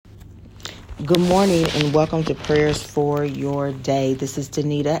Good morning and welcome to Prayers for Your Day. This is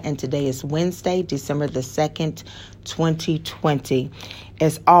Danita and today is Wednesday, December the 2nd, 2020.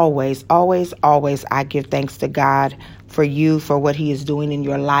 As always, I give thanks to God for you, for what He is doing in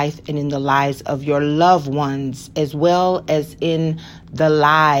your life and in the lives of your loved ones, as well as in the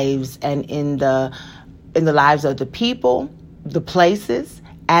lives and in the lives of the people, the places,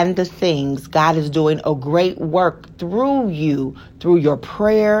 and the things. God is doing a great work through you, through your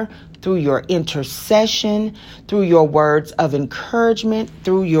prayer, through your intercession, through your words of encouragement,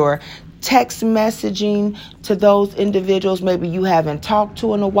 through your text messaging to those individuals maybe you haven't talked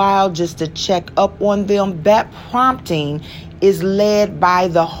to in a while, just to check up on them. That prompting is led by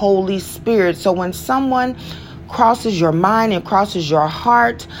the Holy Spirit. So when someone crosses your mind and crosses your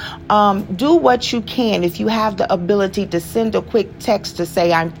heart, do what you can. If you have the ability to send a quick text to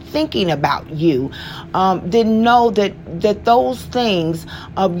say, I'm thinking about you, then know that those things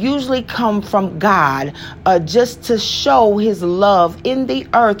usually come from God, just to show His love in the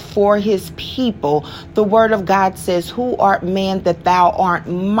earth for His people. The Word of God says, who art man that thou art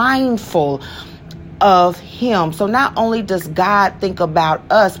mindful of Him? So not only does God think about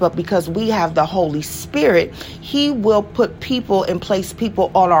us, but because we have the Holy Spirit, He will put people and place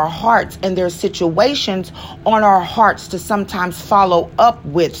people on our hearts and their situations on our hearts to sometimes follow up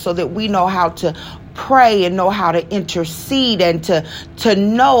with, so that we know how to pray and know how to intercede, and to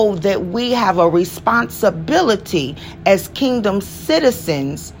know that we have a responsibility as kingdom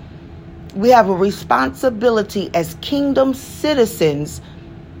citizens. We have a responsibility as kingdom citizens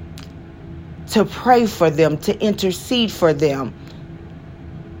to pray for them, to intercede for them.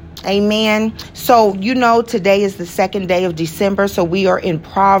 Amen. So, today is the second day of December. So we are in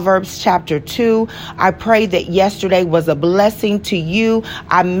Proverbs chapter 2. I pray that yesterday was a blessing to you.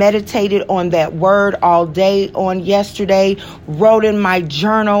 I meditated on that word all day on yesterday, wrote in my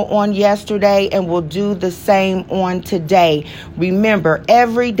journal on yesterday, and will do the same on today. Remember,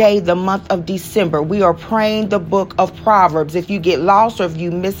 every day, the month of December, we are praying the book of Proverbs. If you get lost or if you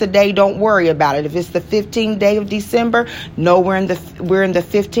miss a day, don't worry about it. If it's the 15th day of December, know we're in the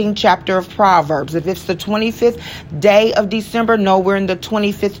 15th chapter of Proverbs. If it's the 25th day of December, no, we're in the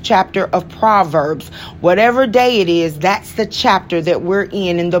 25th chapter of Proverbs. Whatever day it is, that's the chapter that we're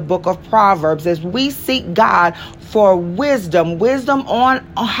in the book of Proverbs, as we seek God for wisdom on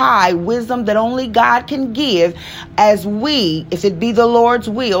high, wisdom that only God can give, as we, if it be the Lord's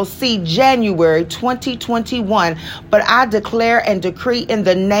will, see January 2021. But I declare and decree in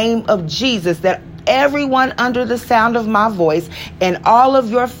the name of Jesus that everyone under the sound of my voice and all of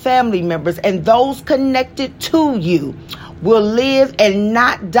your family members and those connected to you will live and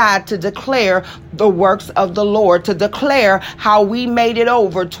not die to declare the works of the Lord, to declare how we made it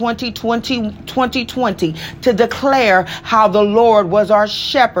over 2020, to declare how the Lord was our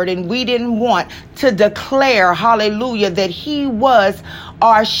shepherd and we didn't want, to declare, hallelujah, that He was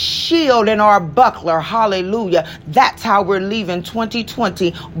our shield and our buckler. Hallelujah. That's how we're leaving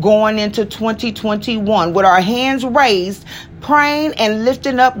 2020, going into 2021 with our hands raised, praying and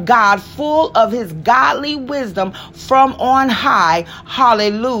lifting up God, full of His godly wisdom from on high.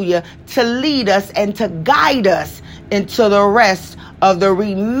 Hallelujah. To lead us and to guide us into the rest of the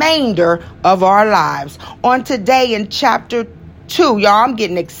remainder of our lives. On today in chapter 2, y'all, I'm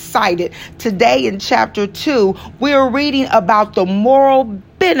getting excited. Today in chapter 2, we're reading about the moral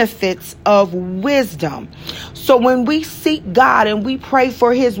benefits of wisdom. So when we seek God and we pray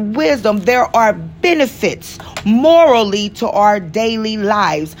for His wisdom, there are benefits morally to our daily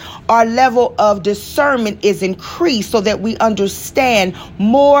lives. Our level of discernment is increased so that we understand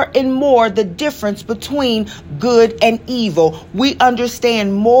more and more the difference between good and evil. We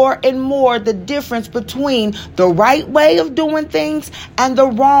understand more and more the difference between the right way of doing things and the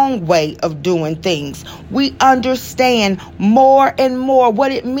wrong way of doing things. We understand more and more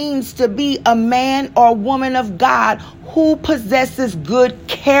what it means to be a man or woman of God who possesses good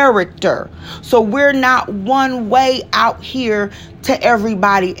character. So we're not one way out here to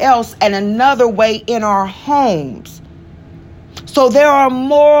everybody else and another way in our homes. So there are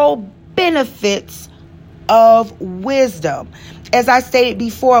moral benefits of wisdom. As I stated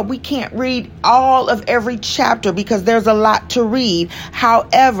before, we can't read all of every chapter because there's a lot to read.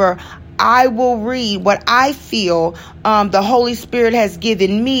 However, I will read what I feel the Holy Spirit has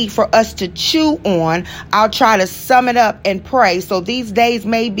given me for us to chew on. I'll try to sum it up and pray. So these days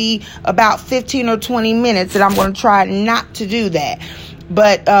may be about 15 or 20 minutes, and I'm going to try not to do that.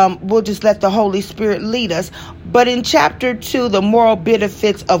 But we'll just let the Holy Spirit lead us. But in chapter 2, the moral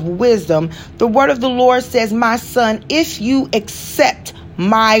benefits of wisdom, the word of the Lord says, my son, if you accept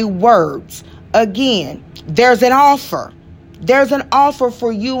my words, again, there's an offer. There's an offer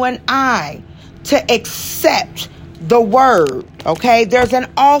for you and I to accept the word. Okay, there's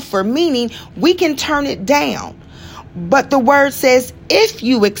an offer, meaning we can turn it down. But the word says, if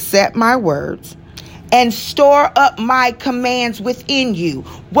you accept my words and store up my commands within you.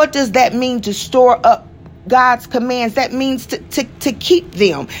 What does that mean, to store up God's commands? That means to keep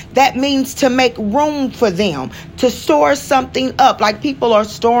them. That means to make room for them, to store something up. Like people are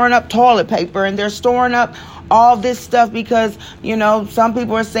storing up toilet paper and they're storing up all this stuff because, some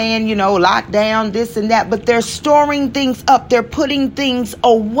people are saying, lockdown, this and that, but they're storing things up. They're putting things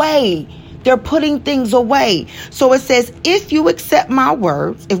away. They're putting things away. So it says, if you accept my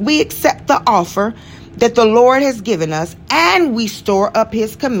words, if we accept the offer that the Lord has given us and we store up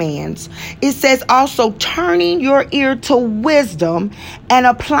his commands, it says also turning your ear to wisdom and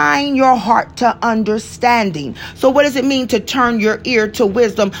applying your heart to understanding. So what does it mean to turn your ear to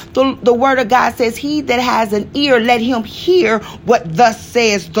wisdom? The word of God says, he that has an ear, let him hear what thus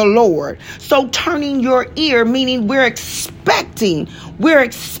says the Lord. So turning your ear, meaning we're expecting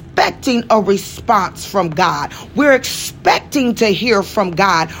a response from God. We're expecting to hear from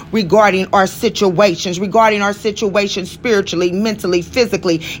God regarding our situations spiritually, mentally,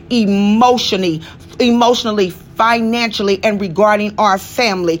 physically, emotionally, financially, and regarding our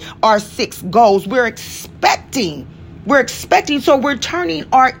family, our 6 goals. We're expecting. So we're turning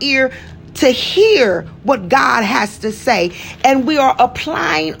our ear to hear what God has to say, and we are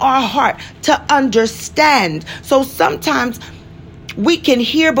applying our heart to understand. So sometimes we can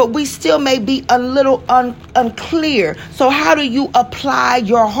hear, but we still may be a little unclear. So how do you apply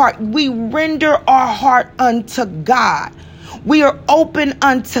your heart? We render our heart unto God. We are open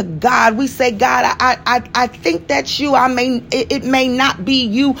unto God. We say, God, I think that's you. It may not be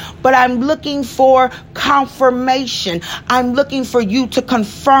you, but I'm looking for confirmation. I'm looking for you to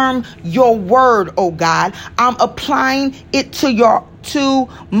confirm your word, oh God. I'm applying it to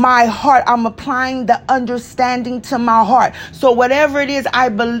my heart. I'm applying the understanding to my heart. So whatever it is I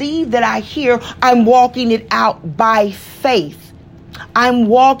believe that I hear, I'm walking it out by faith. I'm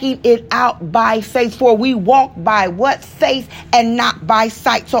walking it out by faith, for we walk by what? Faith, and not by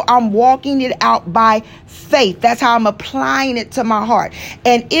sight. So I'm walking it out by faith. That's how I'm applying it to my heart.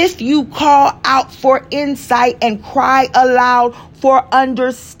 And if you call out for insight and cry aloud for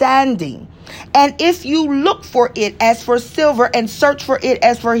understanding, and if you look for it as for silver and search for it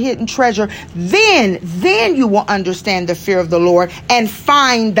as for hidden treasure, then you will understand the fear of the Lord and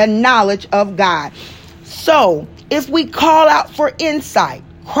find the knowledge of God. So if we call out for insight,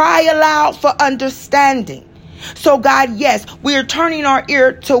 cry aloud for understanding. So God, yes, we are turning our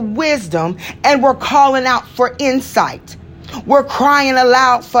ear to wisdom and we're calling out for insight. We're crying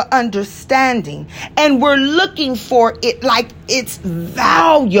aloud for understanding, and we're looking for it like it's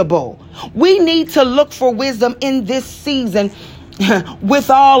valuable. We need to look for wisdom in this season. With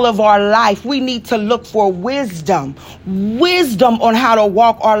all of our life, we need to look for wisdom on how to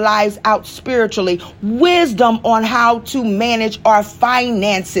walk our lives out spiritually, wisdom on how to manage our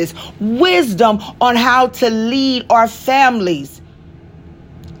finances, wisdom on how to lead our families.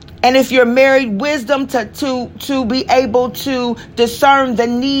 And if you're married, wisdom to be able to discern the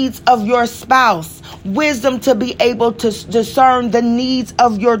needs of your spouse, wisdom to be able to discern the needs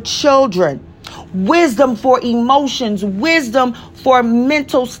of your children, wisdom for emotions, wisdom for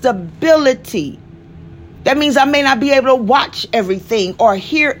mental stability. That means I may not be able to watch everything or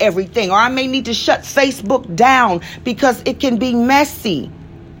hear everything, or I may need to shut Facebook down because it can be messy.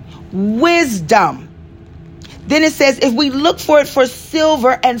 Wisdom. Then it says, if we look for it for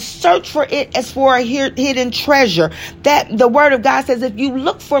silver and search for it as for a hidden treasure, that the word of God says, if you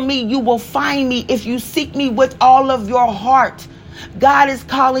look for me, you will find me if you seek me with all of your heart. God is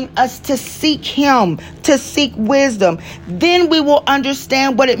calling us to seek him, to seek wisdom. Then we will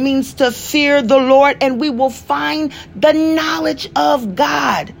understand what it means to fear the Lord, and we will find the knowledge of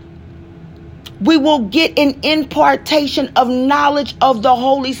God. We will get an impartation of knowledge of the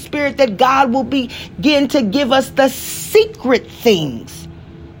Holy Spirit, that God will begin to give us the secret things.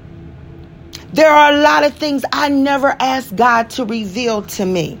 There are a lot of things I never asked God to reveal to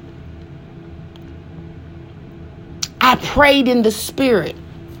me. I prayed in the spirit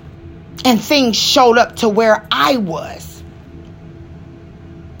and things showed up to where I was.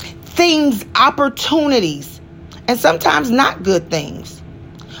 Things, opportunities, and sometimes not good things,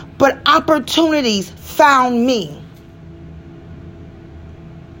 but opportunities found me.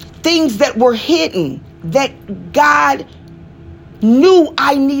 Things that were hidden that God knew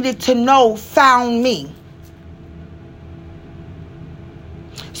I needed to know found me.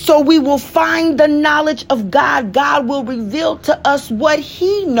 So we will find the knowledge of God. God will reveal to us what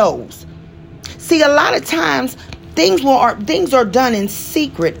he knows. See, a lot of times Things are done in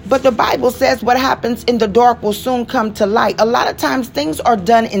secret, but the Bible says what happens in the dark will soon come to light. A lot of times things are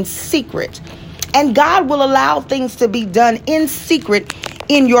done in secret, and God will allow things to be done in secret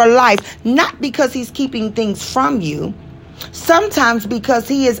in your life, not because he's keeping things from you. Sometimes because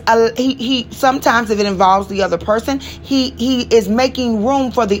sometimes if it involves the other person, he is making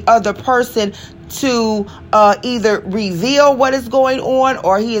room for the other person to either reveal what is going on,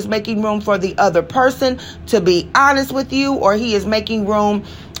 or he is making room for the other person to be honest with you, or he is making room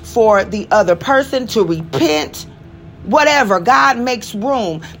for the other person to repent. Whatever, God makes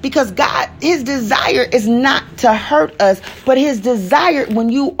room, because his desire is not to hurt us, but his desire when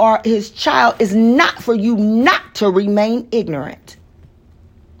you are his child is not for you not to remain ignorant.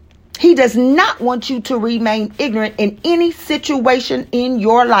 He does not want you to remain ignorant in any situation in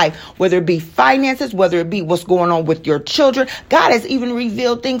your life, whether it be finances, whether it be what's going on with your children. God has even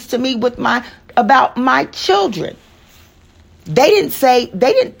revealed things to me about my children. They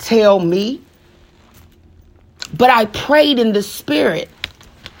didn't tell me, but I prayed in the Spirit,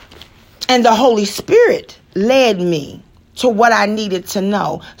 and the Holy Spirit led me to what I needed to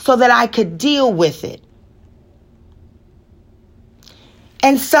know so that I could deal with it.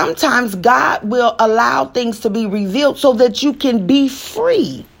 And sometimes God will allow things to be revealed so that you can be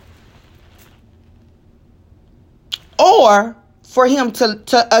free. Or for him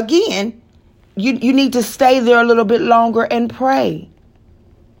to again, you need to stay there a little bit longer and pray.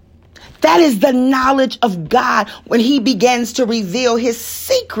 That is the knowledge of God when he begins to reveal his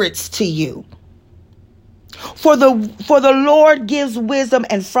secrets to you. For the Lord gives wisdom,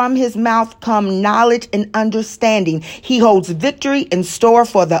 and from his mouth come knowledge and understanding. He holds victory in store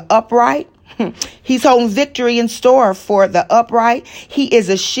for the upright. He's holding victory in store for the upright. He is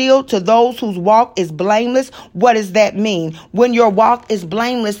a shield to those whose walk is blameless. What does that mean? When your walk is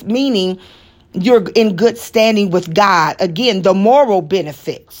blameless, meaning you're in good standing with God. Again, the moral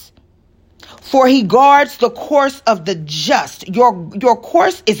benefits. For he guards the course of the just. Your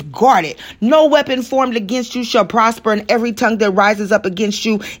course is guarded. No weapon formed against you shall prosper, and every tongue that rises up against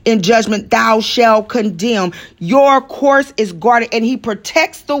you in judgment thou shalt condemn. Your course is guarded, and he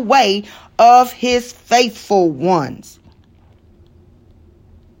protects the way of his faithful ones.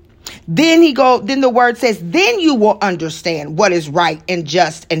 Then the word says, then you will understand what is right and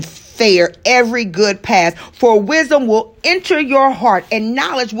just and fair, every good path. For wisdom will enter your heart, and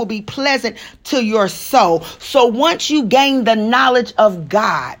knowledge will be pleasant to your soul. So once you gain the knowledge of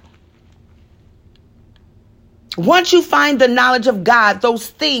God, once you find the knowledge of God, those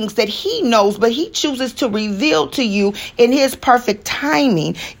things that he knows, but he chooses to reveal to you in his perfect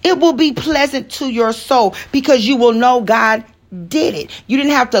timing, it will be pleasant to your soul, because you will know God did it. You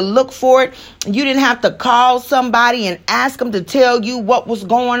didn't have to look for it. You didn't have to call somebody and ask them to tell you what was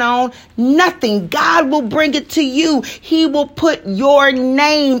going on. Nothing. God will bring it to you. He will put your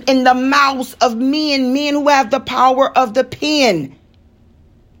name in the mouths of men who have the power of the pen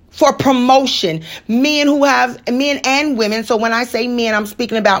for promotion, men and women. So when I say men, I'm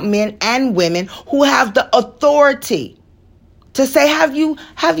speaking about men and women who have the authority to say, have you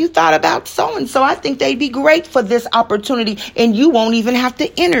thought about so and so? I think they'd be great for this opportunity, and you won't even have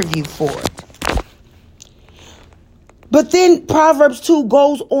to interview for it. But then Proverbs 2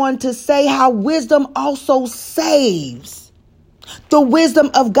 goes on to say how wisdom also saves. The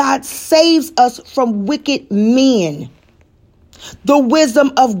wisdom of God saves us from wicked men. The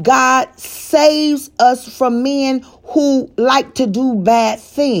wisdom of God saves us from men who like to do bad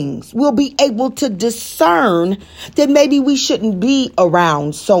things. We'll be able to discern that maybe we shouldn't be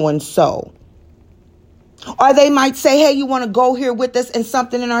around so and so. Or they might say, hey, you want to go here with us? And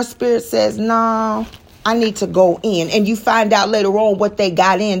something in our spirit says, no, I need to go in. And you find out later on what they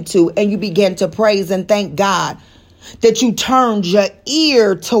got into, and you begin to praise and thank God that you turned your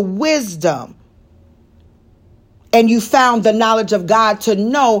ear to wisdom. And you found the knowledge of God to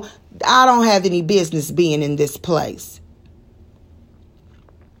know, I don't have any business being in this place.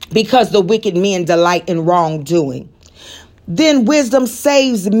 Because the wicked men delight in wrongdoing. Then wisdom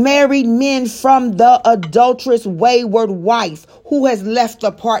saves married men from the adulterous wayward wife who has left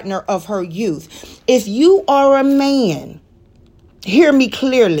the partner of her youth. If you are a man, hear me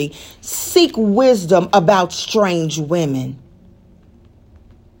clearly, seek wisdom about strange women.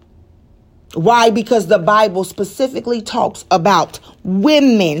 Why? Because the Bible specifically talks about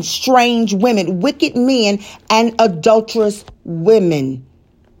women, strange women, wicked men, and adulterous women.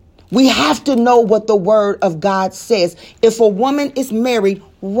 We have to know what the word of God says. If a woman is married,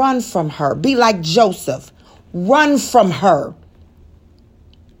 run from her. Be like Joseph. Run from her.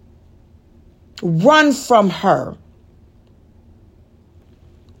 Run from her.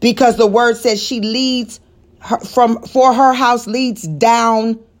 Because the word says she leads for her house leads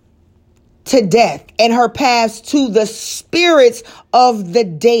down to death, and her paths to the spirits of the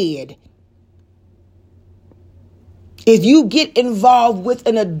dead. If you get involved with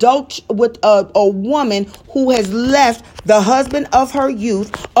a woman who has left the husband of her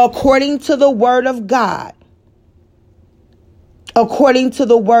youth, according to the word of God,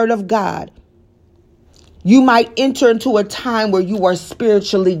 you might enter into a time where you are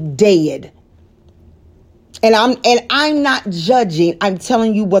spiritually dead. And I'm not judging. I'm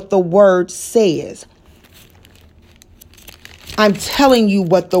telling you what the word says. I'm telling you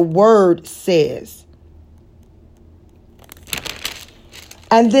what the word says.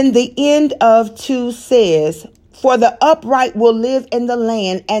 And then the end of 2 says, for the upright will live in the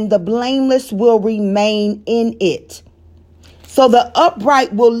land, and the blameless will remain in it. So the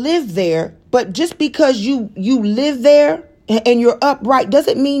upright will live there, but just because you live there and you're upright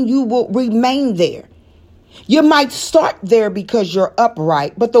doesn't mean you will remain there. You might start there because you're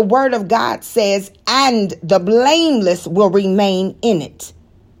upright, but the word of God says, and the blameless will remain in it.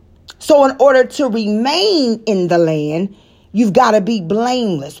 So in order to remain in the land, you've got to be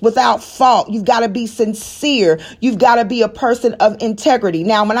blameless, without fault. You've got to be sincere. You've got to be a person of integrity.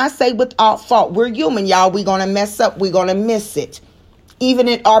 Now, when I say without fault, we're human, y'all. We're going to mess up. We're going to miss it. Even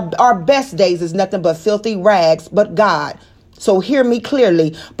in our best days is nothing but filthy rags, but God. So hear me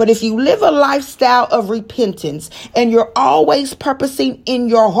clearly. But if you live a lifestyle of repentance and you're always purposing in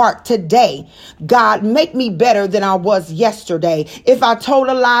your heart today, God, make me better than I was yesterday. If I told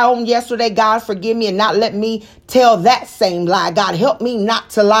a lie on yesterday, God, forgive me and not let me tell that same lie. God, help me not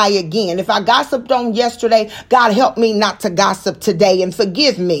to lie again. If I gossiped on yesterday, God, help me not to gossip today, and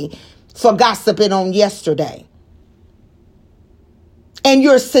forgive me for gossiping on yesterday. And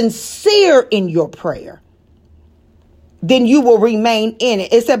you're sincere in your prayer, then you will remain in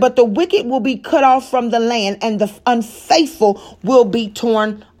it. It said, but the wicked will be cut off from the land, and the unfaithful will be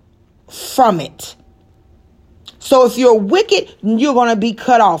torn from it. So if you're wicked, you're going to be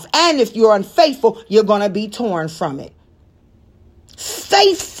cut off. And if you're unfaithful, you're going to be torn from it.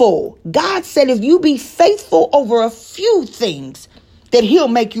 Faithful. God said, if you be faithful over a few things, that he'll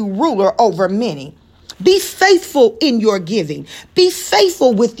make you ruler over many. Be faithful in your giving. Be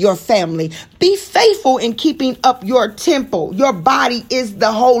faithful with your family. Be faithful in keeping up your temple. Your body is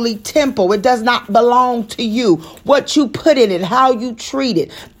the holy temple. It does not belong to you. What you put in it, how you treat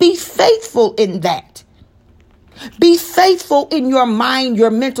it. Be faithful in that. Be faithful in your mind,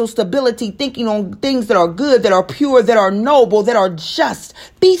 your mental stability, thinking on things that are good, that are pure, that are noble, that are just.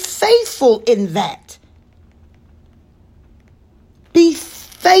 Be faithful in that. Be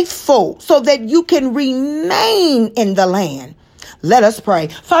faithful so that you can remain in the land. Let us pray.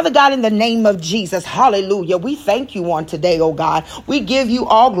 Father God, in the name of Jesus, hallelujah. We thank you on today, oh God. We give you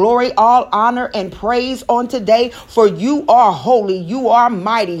all glory, all honor, and praise on today, for you are holy. You are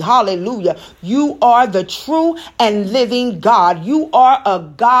mighty. Hallelujah. You are the true and living God. You are a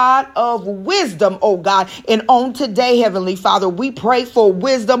God of wisdom, oh God. And on today, Heavenly Father, we pray for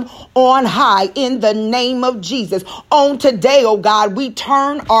wisdom on high in the name of Jesus. On today, oh God, we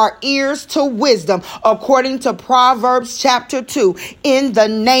turn our ears to wisdom according to Proverbs chapter 2. In the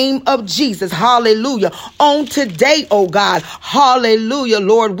name of Jesus. Hallelujah. On today, oh God. Hallelujah,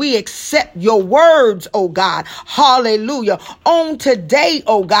 Lord. We accept your words, oh God. Hallelujah. On today,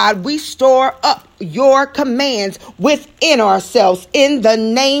 oh God, we store up your commands within ourselves in the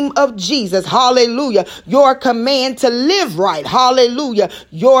name of Jesus. Hallelujah. Your command to live right. Hallelujah.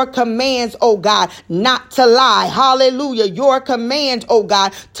 Your commands, oh God, not to lie. Hallelujah. Your command, oh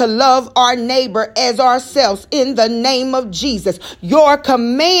God, to love our neighbor as ourselves in the name of Jesus. Your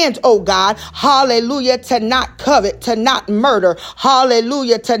command, oh God, hallelujah, to not covet, to not murder.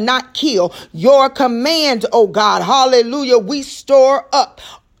 Hallelujah. To not kill. Your command, oh God, hallelujah, we store up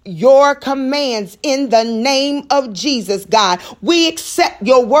your commands in the name of Jesus, God. We accept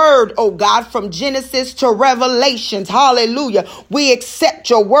your word, oh God, from Genesis to Revelations. Hallelujah. We accept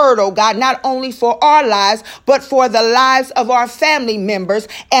your word, oh God, not only for our lives, but for the lives of our family members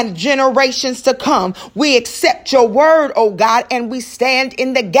and generations to come. We accept your word, oh God, and we stand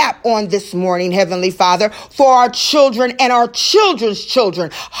in the gap on this morning, Heavenly Father, for our children and our children's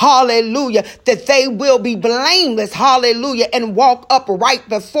children. Hallelujah. That they will be blameless. Hallelujah. And walk upright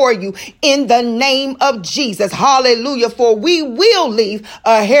before before you in the name of Jesus. Hallelujah. For we will leave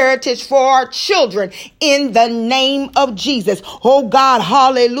a heritage for our children in the name of Jesus. Oh God,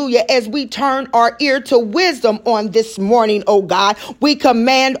 hallelujah. As we turn our ear to wisdom on this morning, oh God, we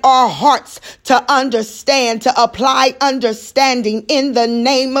command our hearts to understand, to apply understanding in the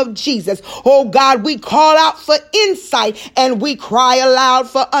name of Jesus. Oh God, we call out for insight and we cry aloud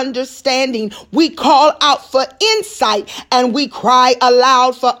for understanding. We call out for insight and we cry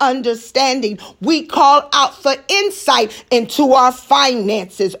aloud for understanding. We call out for insight into our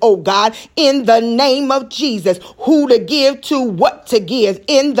finances, oh God, in the name of Jesus. Who to give to, what to give,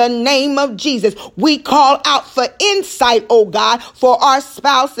 in the name of Jesus. We call out for insight, oh God, for our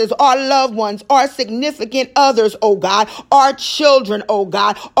spouses, our loved ones, our significant others, oh God, our children, oh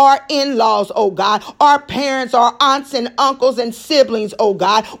God, our in-laws, oh God, our parents, our aunts and uncles and siblings, oh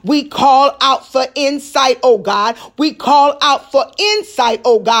God. We call out for insight, oh God. We call out for insight,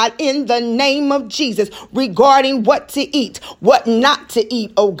 oh God, in the name of Jesus, regarding what to eat, what not to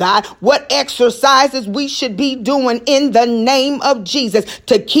eat, oh God, what exercises we should be doing in the name of Jesus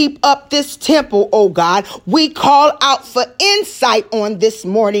to keep up this temple, oh God. We call out for insight on this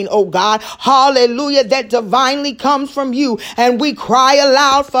morning, oh God. Hallelujah, that divinely comes from you. And we cry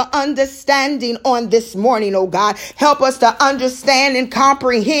aloud for understanding on this morning, oh God. Help us to understand and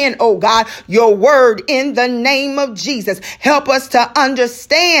comprehend, oh God, your word in the name of Jesus. Help us to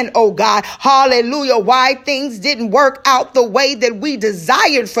understand, oh God, hallelujah, why things didn't work out the way that we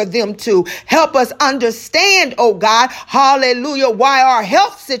desired for them to. Help us understand, oh God, hallelujah, why our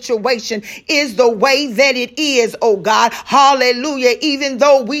health situation is the way that it is, oh God, hallelujah, even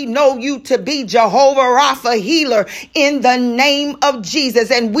though we know you to be Jehovah Rapha, healer, in the name of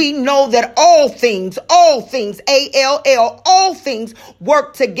Jesus. And we know that all things, A-L-L, all things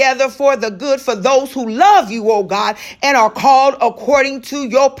work together for the good for those who love you, oh God, and are called according to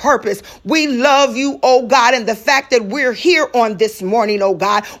your purpose. We love you, oh God, and the fact that we're here on this morning, oh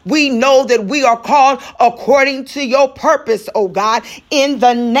God, we know that we are called according to your purpose, oh God, in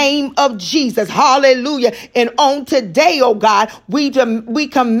the name of Jesus. Hallelujah. And on today, oh God, we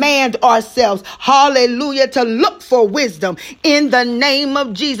command ourselves, hallelujah, to look for wisdom in the name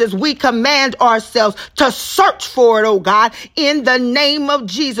of Jesus. We command ourselves to search for it, oh God, in the name of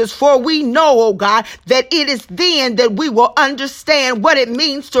Jesus. For we know, oh God, that it is then that we will understand what it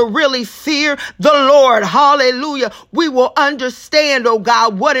means to really fear the Lord. Hallelujah. We will understand, oh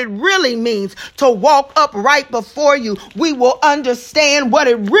God, what it really means to walk upright before you. We will understand what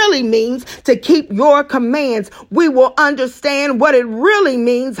it really means to keep your commands. We will understand what it really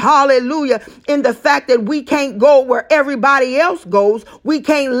means, hallelujah, in the fact that we can't go where everybody else goes. We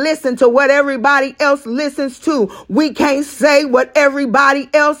can't listen to what everybody else listens to. We can't say what everybody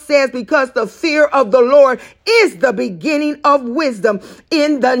else says, because the fear of the Lord is the beginning of wisdom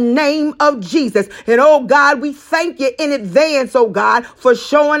in the name of Jesus. And oh God, we thank you in advance, oh God, for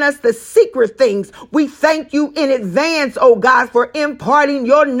showing us the secret things. We thank you in advance, oh God, for imparting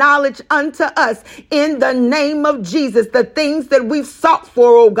your knowledge unto us in the name of Jesus. The things that we've sought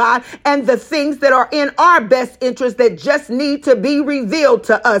for, oh God, and the things that are in our best interest that just need to be revealed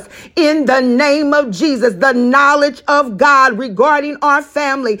to us in the name of Jesus. The knowledge of God regarding our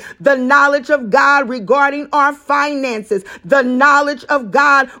family, the knowledge of God regarding our finances, the knowledge of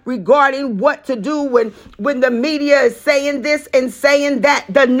God regarding what to do when the media is saying this and saying that,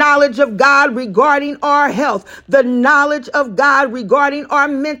 the knowledge of God regarding our health, the knowledge of God regarding our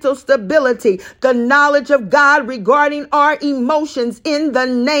mental stability, the knowledge of God regarding our emotions in the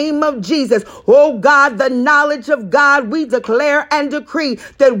name of Jesus. Oh God, the knowledge of God, we declare and decree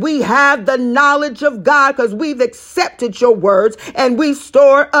that we have the knowledge of God because we've accepted your words and we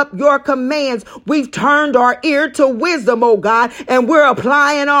store up your commands. We've turned our ear to wisdom, oh God, and we're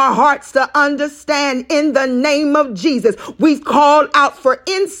applying our hearts to understand in the name of Jesus. We've called out for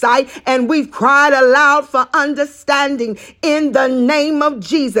insight and we've cried aloud for understanding in the name of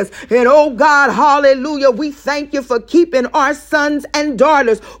Jesus. And oh God, hallelujah, we thank you for keeping our sons and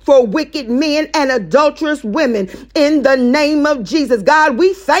daughters for wicked men and adulterous women in the name of Jesus. God,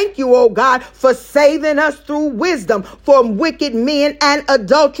 we thank you, oh God, for saving us through wisdom from wicked men and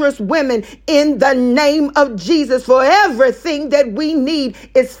adulterous women in the name of Jesus. For everything that we need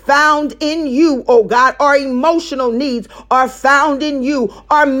is found in you, oh God. Our emotional needs are found in you.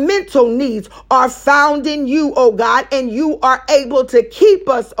 Our mental needs are found in you, oh God. And you are able to keep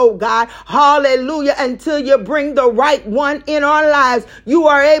us, oh God. Hallelujah. Until you bring the right one in our lives. You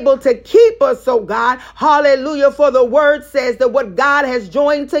are able to keep us, oh God. Hallelujah. For the word says that what God has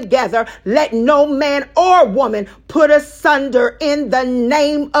joined together, let no man or woman put asunder in the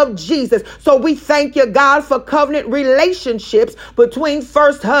name of Jesus. So we thank you, God, for covenant relationships between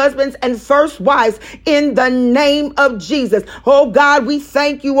first husbands and first wives in the name of Jesus. Oh God, we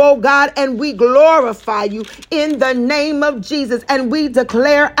thank you, oh God, and we glorify you in the name of Jesus. And we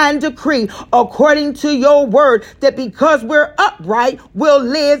declare and decree according to your word that because we're upright, we'll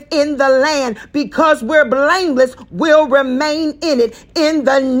live in the land. Because we're blameless, we'll remain in it in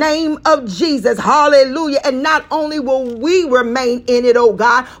the name of Jesus. Hallelujah. And not only will we remain in it, oh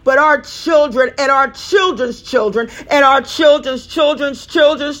God, but our children and our children's children and our children's children's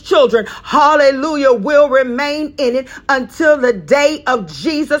children's children, hallelujah, will remain in it until the day of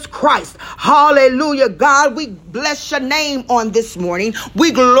Jesus Christ. Hallelujah. God, we bless your name on this morning.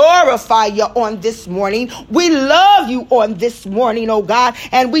 We glorify you on this morning. We love you on this morning, oh God,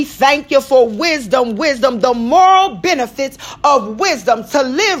 and we thank you for wisdom, the moral benefits of wisdom to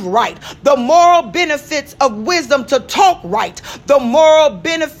live right, the moral benefits of wisdom to talk right, the moral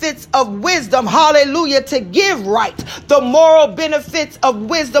benefits of wisdom, hallelujah, to give right, the moral benefits of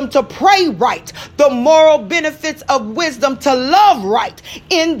wisdom to pray right, the moral benefits of wisdom to love right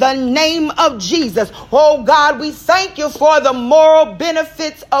in the name of Jesus. Oh God, we thank you for the moral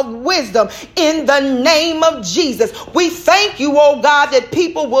benefits of wisdom in the name of Jesus. We thank you, oh God, that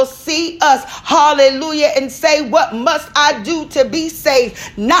people will see us, hallelujah, and say, what must I do to be saved?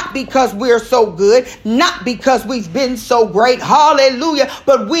 Not because we're so good, not because we've been so great, hallelujah,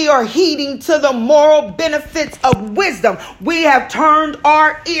 but we are heeding to the moral benefits of wisdom. We have turned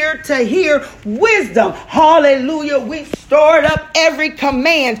our ear to hear wisdom, hallelujah. We've stored up every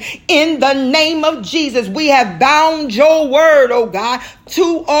command in the name of Jesus. We have bound your word, oh God,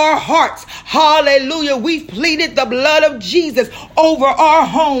 to our hearts. Hallelujah. We've pleaded the blood of Jesus over our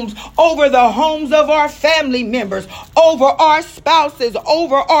homes, over the homes of our family members, over our spouses,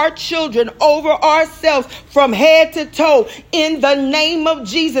 over our children, over ourselves from head to toe. In the name of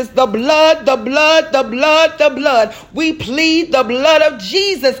Jesus, the blood, the blood, the blood, the blood. We plead the blood of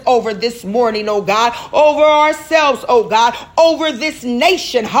Jesus over this morning, oh God, over ourselves, oh God, over this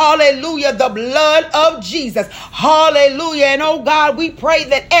nation. Hallelujah. The blood of Jesus. Hallelujah. And oh God, we pray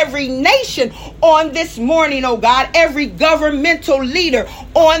that every nation on this morning, oh God, every governmental leader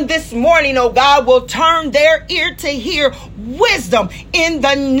on this morning, oh God, will turn their ear to hear wisdom in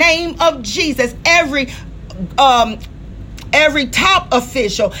the name of Jesus. Every top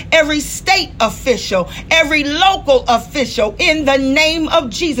official, every state official, every local official in the name of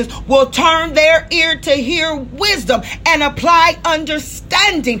Jesus will turn their ear to hear wisdom and apply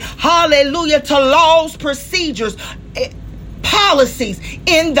understanding, hallelujah, to laws, procedures, policies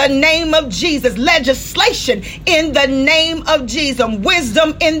in the name of Jesus, legislation in the name of Jesus,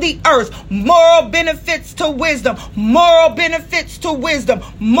 wisdom in the earth, moral benefits to wisdom, moral benefits to wisdom,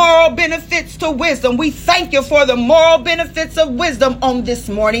 moral benefits to wisdom. We thank you for the moral benefits of wisdom on this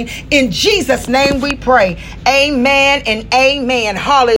morning. In Jesus' name we pray. Amen and amen. Hallelujah.